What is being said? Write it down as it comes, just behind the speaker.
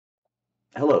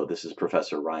Hello, this is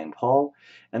Professor Ryan Paul,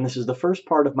 and this is the first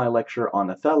part of my lecture on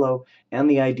Othello and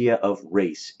the idea of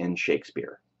race in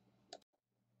Shakespeare.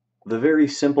 The very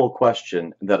simple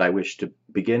question that I wish to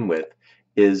begin with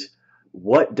is,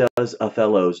 what does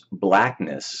Othello's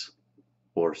blackness,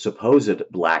 or supposed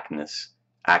blackness,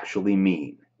 actually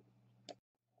mean?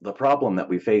 The problem that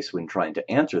we face when trying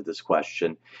to answer this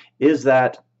question is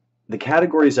that the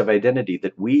categories of identity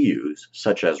that we use,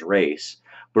 such as race,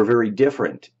 were very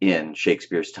different in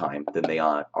Shakespeare's time than they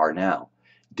are now.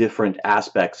 Different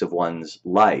aspects of one's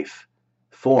life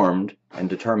formed and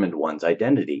determined one's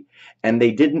identity, and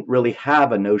they didn't really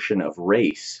have a notion of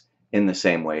race in the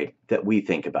same way that we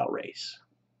think about race.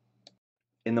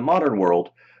 In the modern world,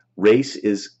 race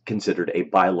is considered a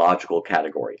biological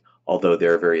category, although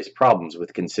there are various problems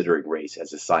with considering race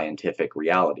as a scientific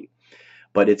reality.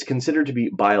 But it's considered to be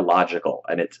biological,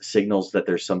 and it signals that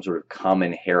there's some sort of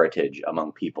common heritage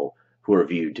among people who are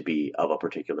viewed to be of a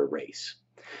particular race.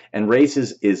 And race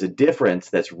is a difference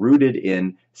that's rooted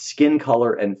in skin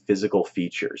color and physical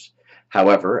features.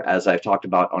 However, as I've talked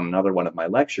about on another one of my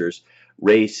lectures,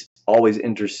 race always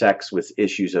intersects with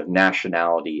issues of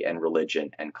nationality and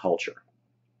religion and culture.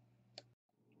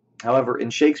 However, in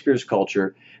Shakespeare's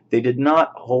culture, they did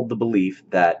not hold the belief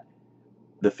that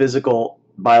the physical,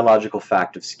 biological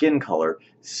fact of skin color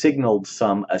signaled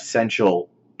some essential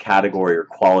category or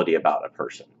quality about a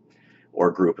person or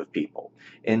group of people.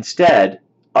 Instead,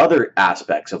 other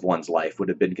aspects of one's life would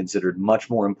have been considered much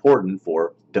more important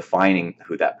for defining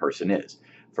who that person is.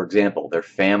 For example, their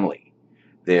family,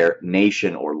 their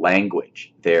nation or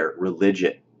language, their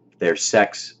religion, their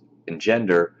sex and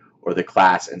gender, or the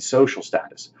class and social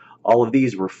status. All of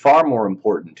these were far more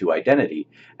important to identity,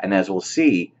 and as we'll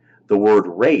see, the word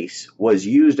race was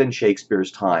used in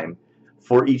Shakespeare's time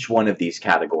for each one of these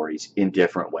categories in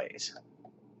different ways.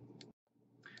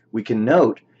 We can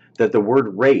note that the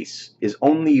word race is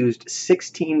only used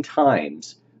 16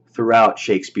 times throughout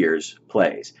Shakespeare's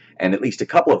plays, and at least a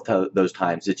couple of those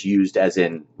times it's used as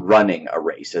in running a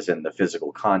race, as in the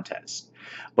physical contest.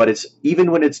 But it's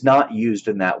even when it's not used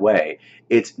in that way,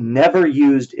 it's never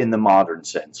used in the modern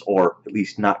sense, or at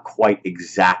least not quite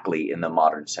exactly in the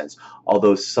modern sense,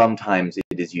 although sometimes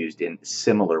it is used in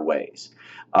similar ways.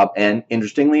 And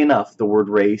interestingly enough, the word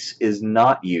race is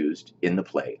not used in the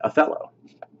play Othello.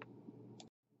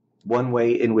 One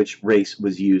way in which race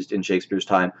was used in Shakespeare's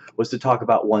time was to talk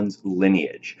about one's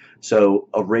lineage. So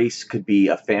a race could be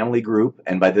a family group,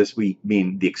 and by this we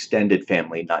mean the extended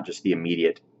family, not just the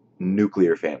immediate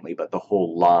nuclear family, but the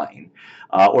whole line,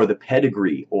 or the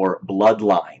pedigree or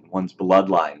bloodline. One's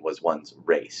bloodline was one's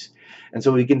race. And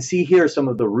so we can see here some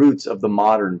of the roots of the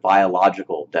modern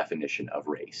biological definition of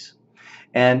race.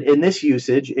 And in this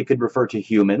usage, it could refer to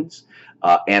humans,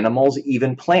 animals,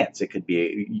 even plants. It could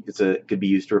be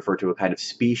used to refer to a kind of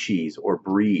species or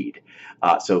breed.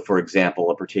 So, for example,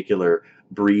 a particular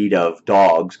breed of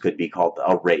dogs could be called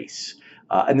a race.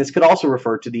 And this could also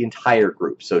refer to the entire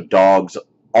group. So,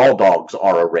 all dogs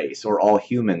are a race, or all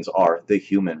humans are the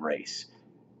human race.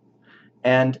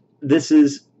 And this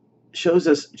shows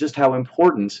us just how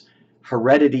important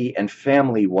heredity and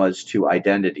family was to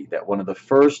identity, that one of the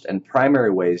first and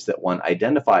primary ways that one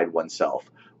identified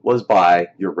oneself was by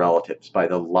your relatives, by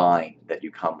the line that you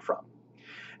come from.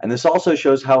 And this also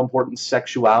shows how important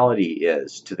sexuality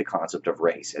is to the concept of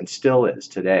race, and still is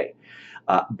today.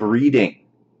 Breeding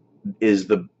is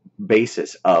the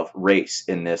basis of race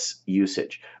in this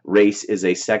usage. Race is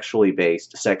a sexually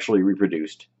based, sexually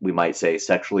reproduced, we might say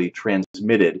sexually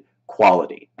transmitted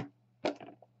quality.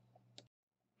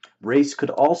 Race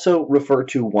could also refer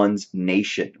to one's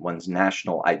nation, one's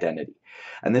national identity.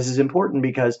 And this is important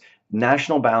because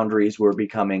national boundaries were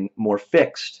becoming more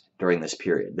fixed during this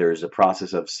period. There is a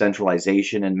process of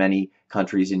centralization in many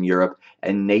countries in Europe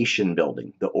and nation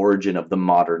building, the origin of the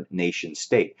modern nation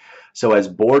state. So as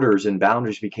borders and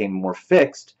boundaries became more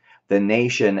fixed, the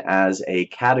nation as a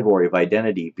category of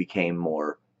identity became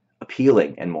more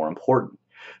appealing and more important.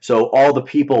 So all the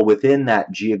people within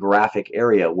that geographic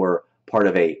area were part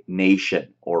of a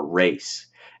nation or race.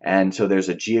 And so there's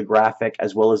a geographic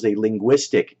as well as a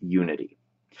linguistic unity.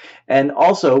 And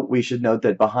also, we should note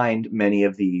that behind many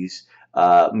of these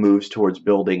moves towards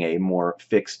building a more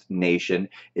fixed nation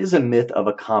is a myth of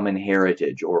a common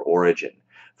heritage or origin.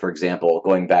 For example,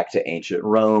 going back to ancient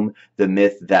Rome, the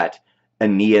myth that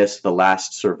Aeneas, the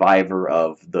last survivor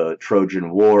of the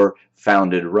Trojan War,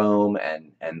 founded Rome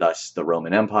and thus the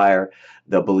Roman Empire.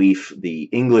 The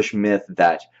English myth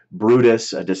that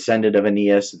Brutus, a descendant of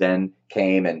Aeneas, then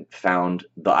came and found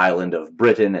the island of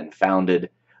Britain and founded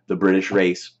the British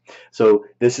race. So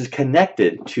this is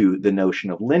connected to the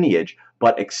notion of lineage,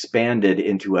 but expanded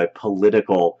into a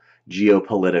political,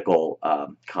 geopolitical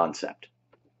concept.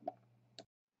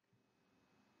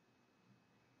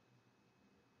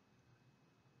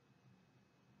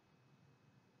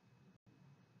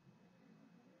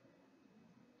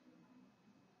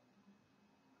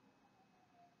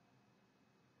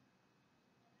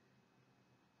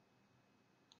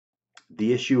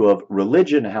 The issue of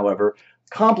religion, however,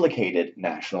 complicated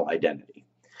national identity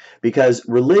because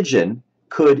religion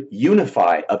could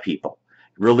unify a people.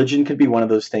 Religion could be one of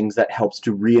those things that helps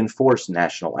to reinforce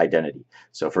national identity.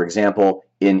 So, for example,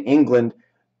 in England,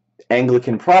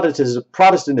 Anglican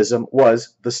Protestantism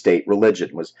was the state religion,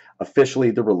 was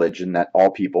officially the religion that all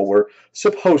people were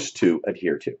supposed to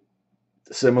adhere to.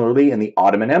 Similarly, in the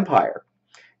Ottoman Empire,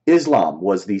 Islam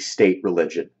was the state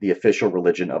religion, the official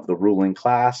religion of the ruling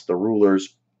class, the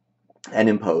rulers, and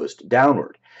imposed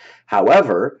downward.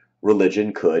 However,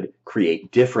 religion could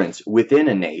create difference within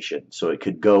a nation, so it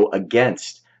could go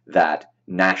against that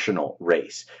national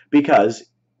race. Because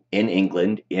in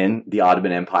England, in the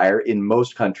Ottoman Empire, in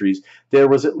most countries, there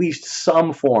was at least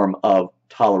some form of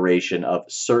toleration of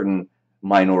certain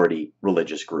minority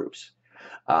religious groups.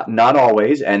 Not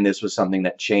always, and this was something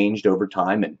that changed over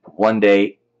time, and one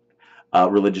day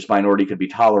religious minority could be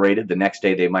tolerated, the next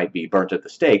day they might be burnt at the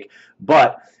stake,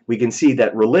 but we can see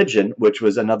that religion, which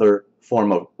was another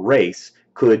form of race,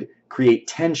 could create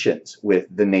tensions with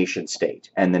the nation state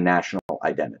and the national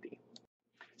identity.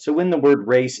 So when the word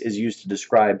race is used to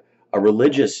describe a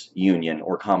religious union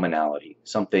or commonality,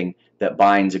 something that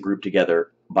binds a group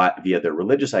together via their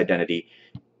religious identity,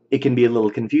 it can be a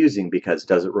little confusing because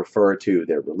does it refer to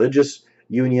their religious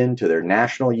union, to their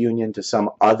national union, to some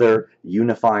other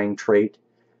unifying trait?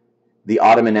 The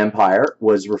Ottoman Empire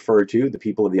was referred to, the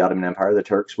people of the Ottoman Empire, the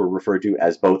Turks, were referred to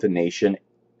as both a nation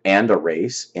and a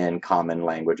race in common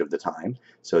language of the time,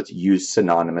 so it's used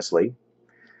synonymously.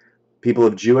 People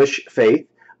of Jewish faith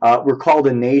were called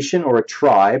a nation or a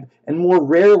tribe, and more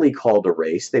rarely called a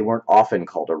race. They weren't often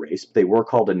called a race, but they were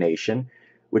called a nation,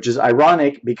 which is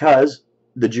ironic because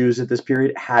the Jews at this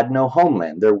period had no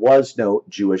homeland. There was no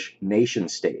Jewish nation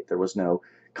state. There was no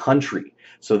country.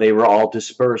 So they were all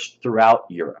dispersed throughout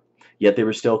Europe, yet they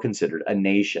were still considered a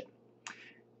nation.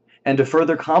 And to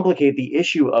further complicate the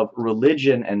issue of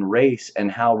religion and race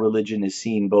and how religion is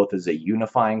seen both as a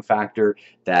unifying factor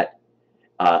that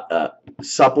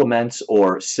supplements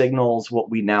or signals what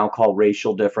we now call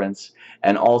racial difference,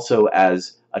 and also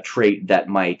as a trait that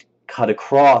might cut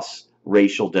across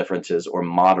racial differences or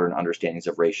modern understandings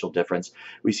of racial difference,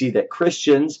 we see that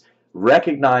Christians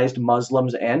recognized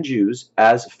Muslims and Jews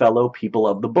as fellow people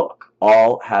of the book.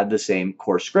 All had the same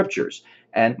core scriptures,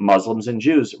 and Muslims and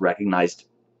Jews recognized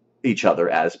each other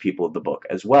as people of the book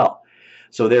as well.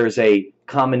 So there's a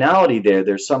commonality there.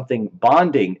 There's something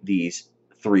bonding these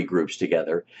three groups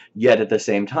together, yet at the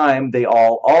same time, they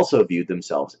all also viewed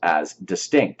themselves as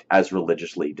distinct, as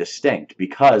religiously distinct,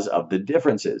 because of the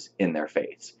differences in their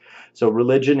faiths. So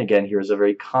religion, again, here is a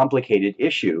very complicated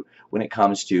issue when it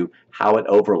comes to how it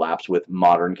overlaps with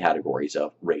modern categories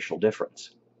of racial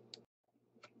difference.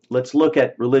 Let's look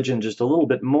at religion just a little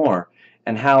bit more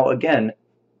and how, again,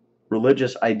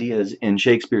 religious ideas in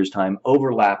Shakespeare's time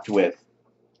overlapped with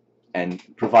and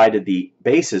provided the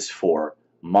basis for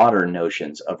modern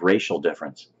notions of racial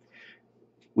difference.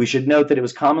 We should note that it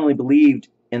was commonly believed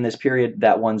in this period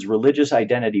that one's religious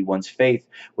identity, one's faith,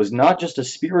 was not just a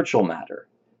spiritual matter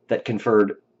that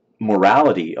conferred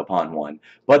morality upon one,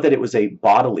 but that it was a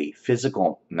bodily,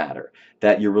 physical matter,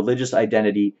 that your religious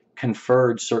identity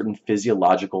conferred certain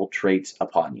physiological traits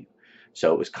upon you.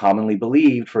 So it was commonly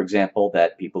believed, for example,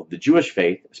 that people of the Jewish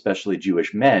faith, especially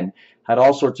Jewish men, had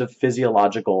all sorts of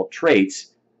physiological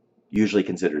traits, usually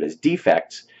considered as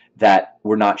defects, that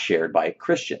were not shared by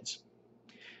Christians.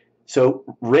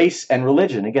 So race and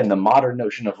religion, again, the modern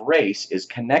notion of race is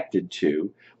connected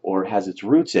to or has its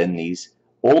roots in these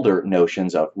older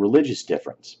notions of religious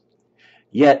difference.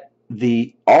 Yet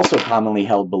the also commonly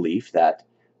held belief that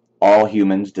all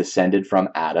humans descended from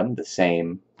Adam, the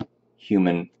same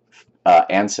human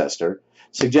ancestor,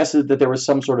 suggested that there was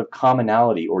some sort of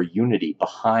commonality or unity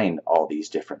behind all these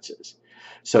differences.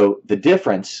 So the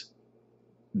difference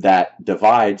that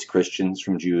divides Christians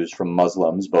from Jews from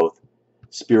Muslims, both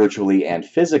spiritually and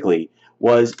physically,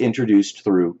 was introduced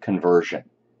through conversion.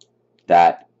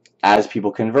 That as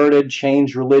people converted,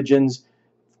 changed religions,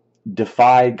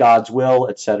 defied God's will,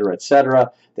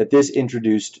 etc., that this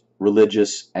introduced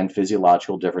religious and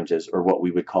physiological differences, or what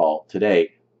we would call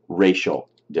today racial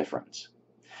difference.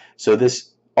 So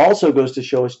this also goes to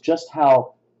show us just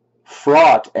how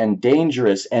fraught and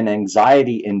dangerous and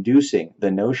anxiety-inducing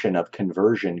the notion of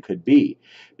conversion could be,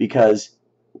 because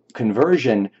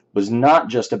conversion was not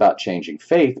just about changing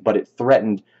faith, but it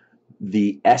threatened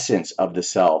the essence of the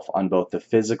self on both the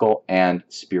physical and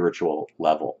spiritual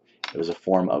level. It was a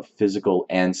form of physical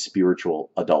and spiritual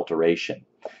adulteration.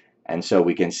 And so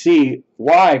we can see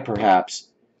why perhaps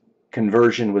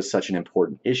conversion was such an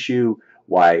important issue,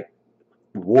 why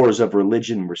wars of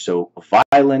religion were so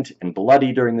violent and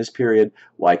bloody during this period,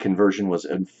 why conversion was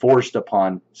enforced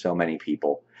upon so many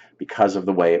people, because of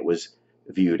the way it was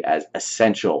viewed as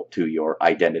essential to your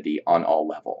identity on all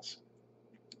levels.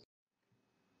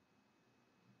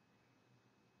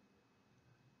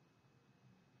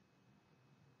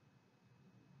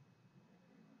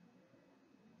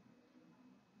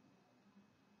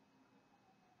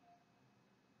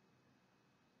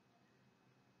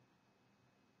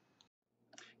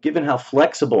 Given how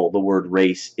flexible the word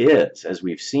race is, as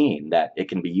we've seen, that it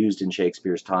can be used in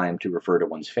Shakespeare's time to refer to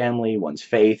one's family, one's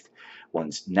faith,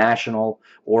 one's national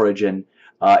origin,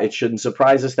 it shouldn't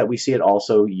surprise us that we see it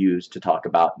also used to talk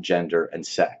about gender and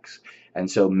sex.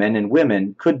 And so men and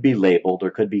women could be labeled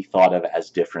or could be thought of as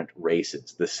different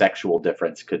races. The sexual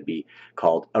difference could be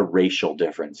called a racial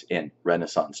difference in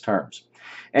Renaissance terms.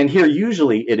 And here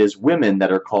usually it is women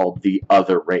that are called the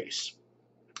other race,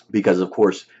 because of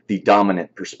course the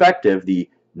dominant perspective, the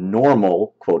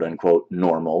normal, quote unquote,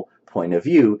 normal point of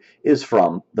view is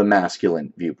from the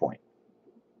masculine viewpoint.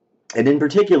 And in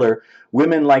particular,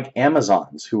 women like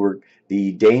Amazons, who were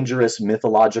the dangerous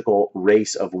mythological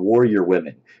race of warrior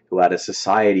women who had a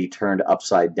society turned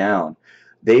upside down,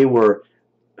 they were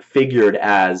figured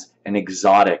as an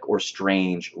exotic or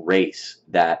strange race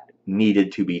that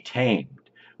needed to be tamed,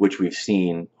 which we've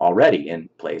seen already in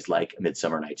plays like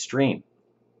Midsummer Night's Dream.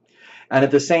 And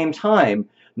at the same time,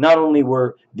 not only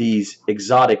were these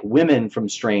exotic women from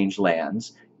strange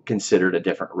lands considered a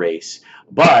different race,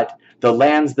 but the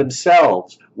lands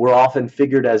themselves were often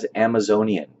figured as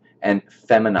Amazonian and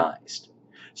feminized.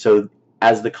 So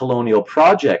as the colonial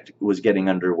project was getting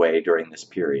underway during this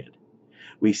period,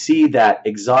 we see that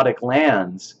exotic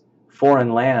lands,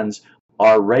 foreign lands,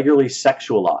 are regularly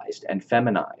sexualized and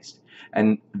feminized.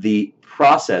 And the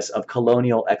process of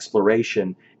colonial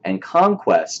exploration and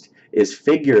conquest is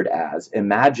figured as,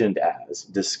 imagined as,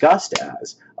 discussed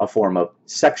as a form of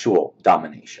sexual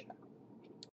domination.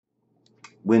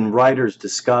 When writers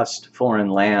discussed foreign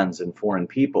lands and foreign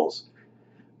peoples,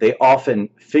 they often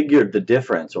figured the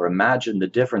difference or imagined the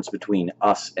difference between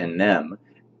us and them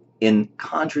in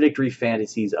contradictory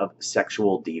fantasies of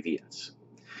sexual deviance.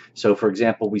 So, for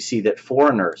example, we see that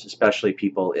foreigners, especially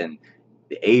people in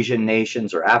the Asian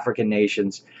nations or African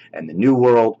nations and the New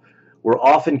World, were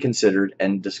often considered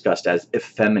and discussed as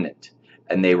effeminate,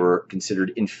 and they were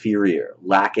considered inferior,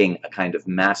 lacking a kind of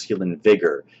masculine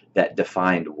vigor that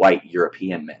defined white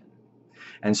European men.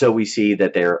 And so we see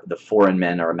that the foreign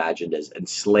men are imagined as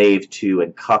enslaved to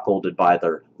and cuckolded by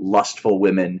their lustful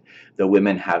women. The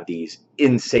women have these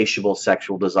insatiable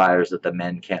sexual desires that the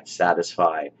men can't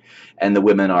satisfy, and the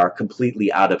women are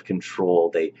completely out of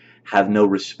control. They have no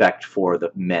respect for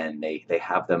the men. They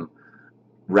have them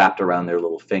wrapped around their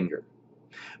little finger.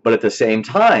 But at the same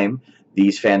time,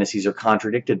 these fantasies are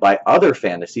contradicted by other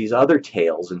fantasies, other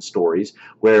tales and stories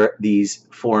where these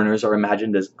foreigners are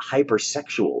imagined as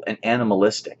hypersexual and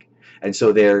animalistic. And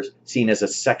so they're seen as a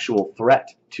sexual threat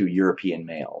to European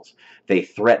males. They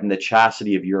threaten the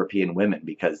chastity of European women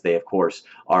because they, of course,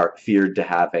 are feared to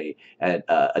have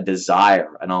a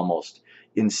desire, an almost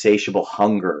insatiable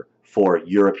hunger for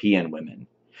European women.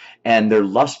 And their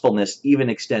lustfulness even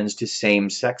extends to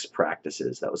same-sex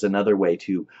practices. That was another way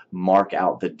to mark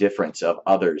out the difference of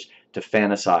others, to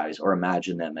fantasize or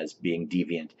imagine them as being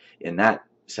deviant in that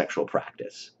sexual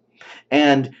practice.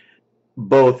 And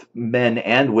both men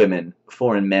and women,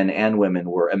 foreign men and women,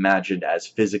 were imagined as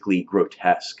physically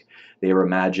grotesque. They were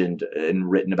imagined and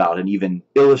written about and even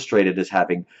illustrated as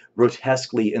having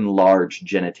grotesquely enlarged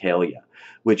genitalia,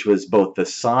 which was both the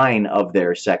sign of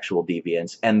their sexual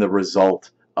deviance and the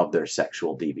result of their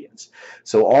sexual deviance.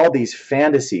 So all these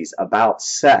fantasies about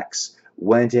sex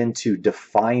went into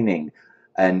defining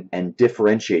and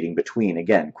differentiating between,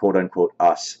 again, quote unquote,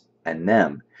 us and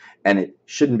them. And it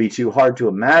shouldn't be too hard to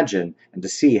imagine and to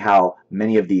see how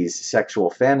many of these sexual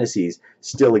fantasies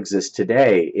still exist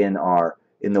today in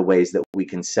the ways that we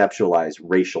conceptualize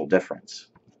racial difference.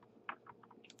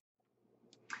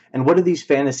 And what do these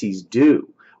fantasies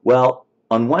do? Well,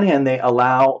 on one hand, they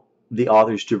allow the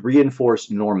authors to reinforce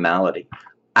normality,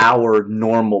 our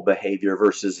normal behavior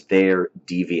versus their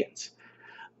deviance.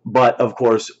 but of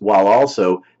course, while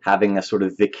also having a sort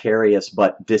of vicarious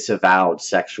but disavowed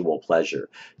sexual pleasure,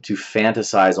 to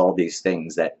fantasize all these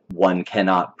things that one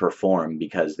cannot perform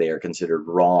because they are considered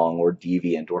wrong or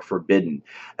deviant or forbidden,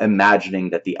 imagining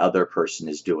that the other person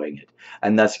is doing it,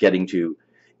 and thus getting to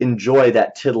enjoy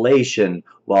that titillation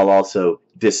while also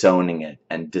disowning it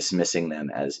and dismissing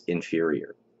them as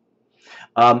inferior.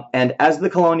 And as the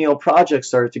colonial project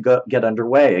started to get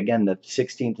underway, again, the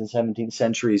 16th and 17th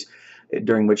centuries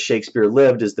during which Shakespeare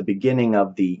lived is the beginning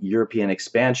of the European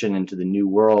expansion into the New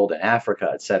World and Africa,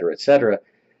 et cetera,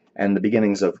 and the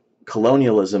beginnings of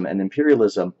colonialism and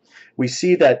imperialism. We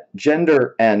see that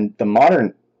gender and the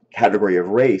modern category of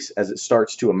race, as it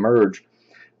starts to emerge,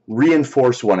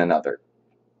 reinforce one another.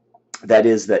 That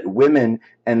is, that women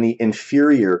and the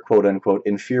inferior, quote unquote,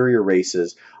 inferior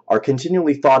races are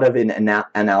continually thought of in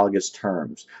analogous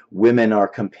terms. Women are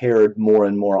compared more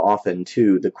and more often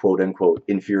to the quote unquote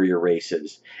inferior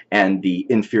races, and the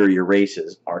inferior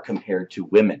races are compared to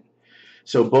women.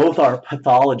 So both are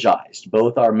pathologized,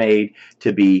 both are made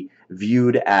to be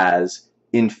viewed as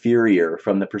inferior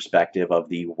from the perspective of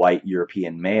the white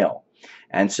European male.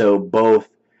 And so both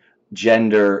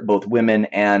women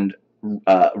and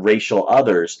racial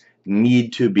others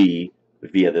need to be,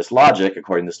 via this logic,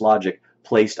 according to this logic,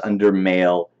 placed under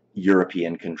male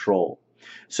European control.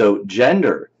 So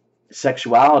gender,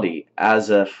 sexuality as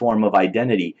a form of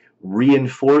identity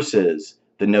reinforces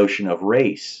the notion of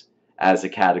race as a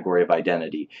category of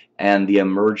identity, and the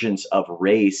emergence of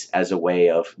race as a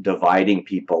way of dividing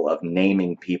people, of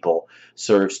naming people,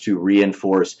 serves to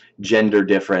reinforce gender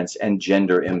difference and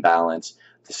gender imbalance,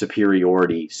 the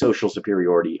superiority, social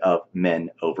superiority of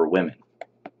men over women.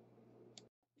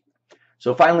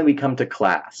 So finally we come to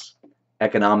class,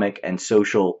 economic and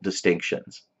social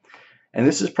distinctions. And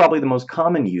this is probably the most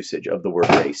common usage of the word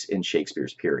race in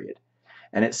Shakespeare's period.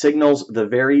 And it signals the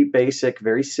very basic,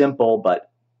 very simple, but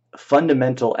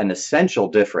fundamental and essential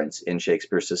difference in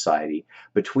Shakespeare's society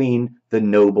between the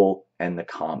noble and the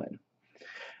common.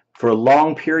 For a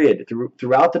long period,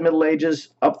 throughout the Middle Ages,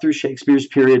 up through Shakespeare's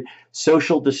period,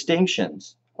 social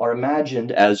distinctions are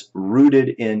imagined as rooted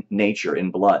in nature, in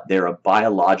blood. They're a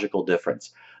biological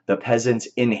difference. The peasants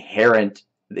inherit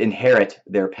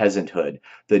their peasanthood.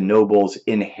 The nobles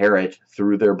inherit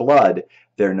through their blood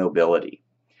their nobility.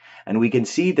 And we can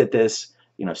see that this,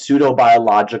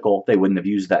 pseudo-biological, they wouldn't have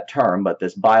used that term, but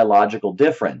this biological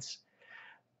difference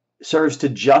serves to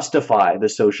justify the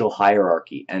social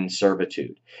hierarchy and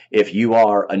servitude. If you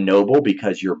are a noble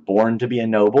because you're born to be a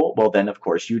noble, well then of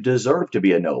course you deserve to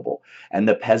be a noble. And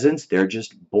the peasants, they're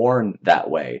just born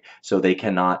that way, so they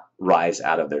cannot rise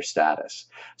out of their status.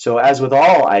 So as with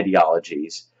all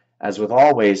ideologies, as with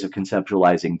all ways of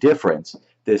conceptualizing difference,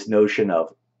 this notion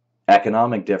of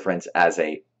economic difference as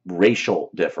a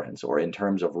racial difference, or in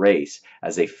terms of race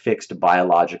as a fixed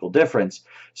biological difference,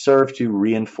 serve to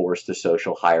reinforce the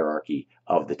social hierarchy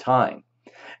of the time.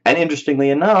 And interestingly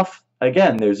enough,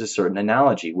 again, there's a certain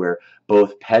analogy where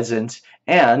both peasants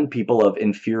and people of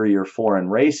inferior foreign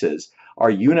races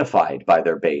are unified by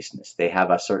their baseness. They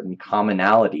have a certain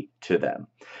commonality to them.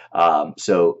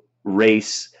 So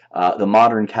race, the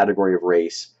modern category of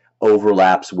race,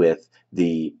 overlaps with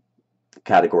the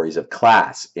categories of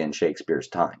class in Shakespeare's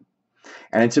time.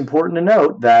 And it's important to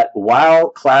note that while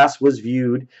class was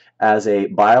viewed as a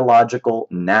biological,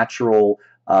 natural,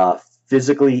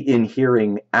 physically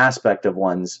inhering aspect of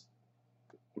one's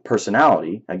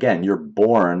personality, again, you're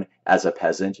born as a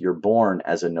peasant, you're born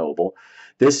as a noble,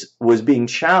 this was being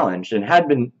challenged and had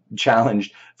been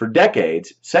challenged for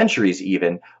decades, centuries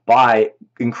even, by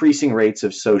increasing rates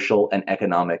of social and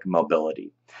economic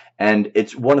mobility. And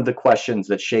it's one of the questions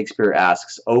that Shakespeare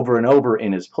asks over and over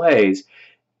in his plays: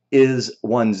 is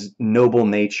one's noble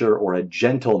nature or a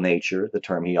gentle nature, the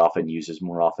term he often uses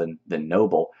more often than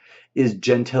noble, is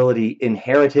gentility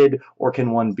inherited, or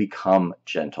can one become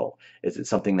gentle? Is it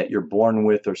something that you're born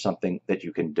with or something that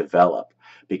you can develop?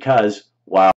 Because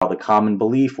while the common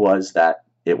belief was that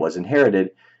it was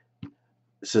inherited,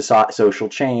 social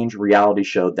change, reality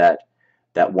showed that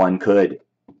one could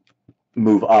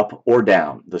move up or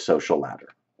down the social ladder.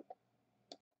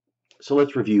 So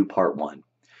let's review part one.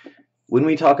 When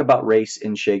we talk about race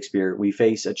in Shakespeare, we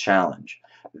face a challenge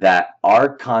that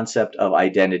our concept of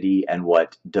identity and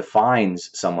what defines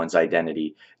someone's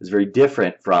identity is very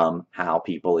different from how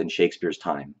people in Shakespeare's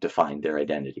time defined their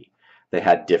identity. They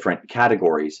had different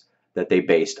categories that they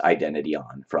based identity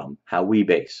on from how we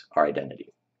base our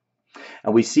identity.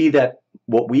 And we see that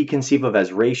what we conceive of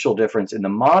as racial difference in the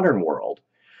modern world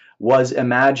was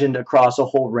imagined across a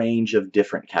whole range of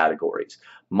different categories.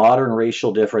 Modern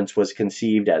racial difference was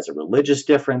conceived as a religious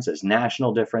difference, as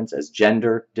national difference, as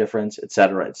gender difference,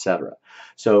 etc., etc.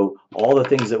 So all the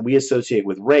things that we associate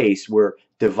with race were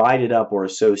divided up or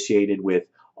associated with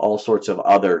all sorts of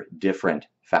other different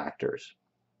factors.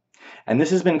 And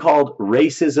this has been called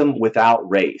racism without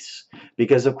race,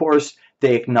 because of course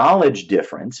they acknowledged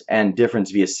difference, and difference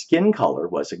via skin color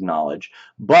was acknowledged,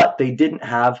 but they didn't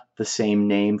have the same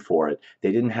name for it.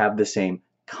 They didn't have the same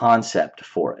concept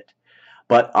for it.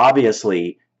 But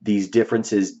obviously, these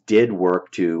differences did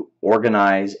work to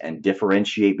organize and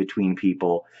differentiate between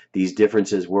people. These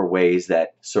differences were ways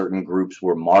that certain groups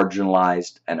were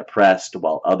marginalized and oppressed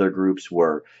while other groups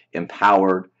were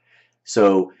empowered.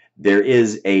 So there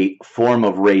is a form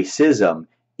of racism,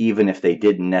 even if they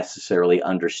didn't necessarily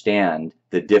understand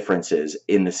the differences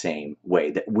in the same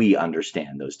way that we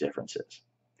understand those differences.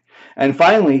 And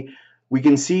finally, we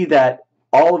can see that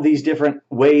all of these different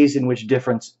ways in which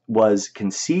difference was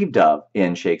conceived of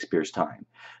in Shakespeare's time,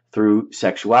 through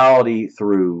sexuality,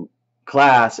 through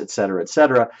class,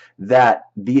 etc., that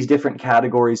these different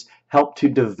categories help to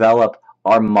develop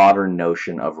our modern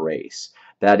notion of race.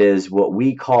 That is, what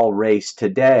we call race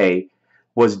today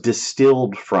was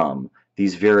distilled from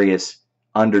these various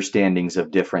understandings of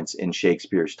difference in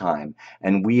Shakespeare's time,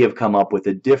 and we have come up with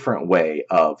a different way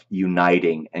of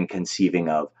uniting and conceiving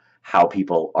of how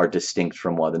people are distinct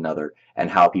from one another and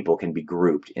how people can be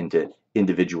grouped into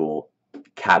individual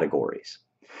categories.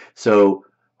 So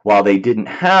while they didn't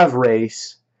have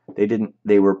race,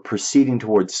 they were proceeding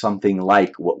towards something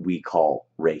like what we call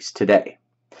race today.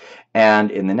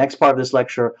 And in the next part of this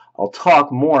lecture, I'll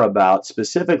talk more about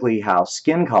specifically how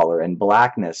skin color and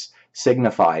blackness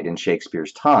signified in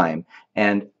Shakespeare's time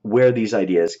and where these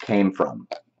ideas came from.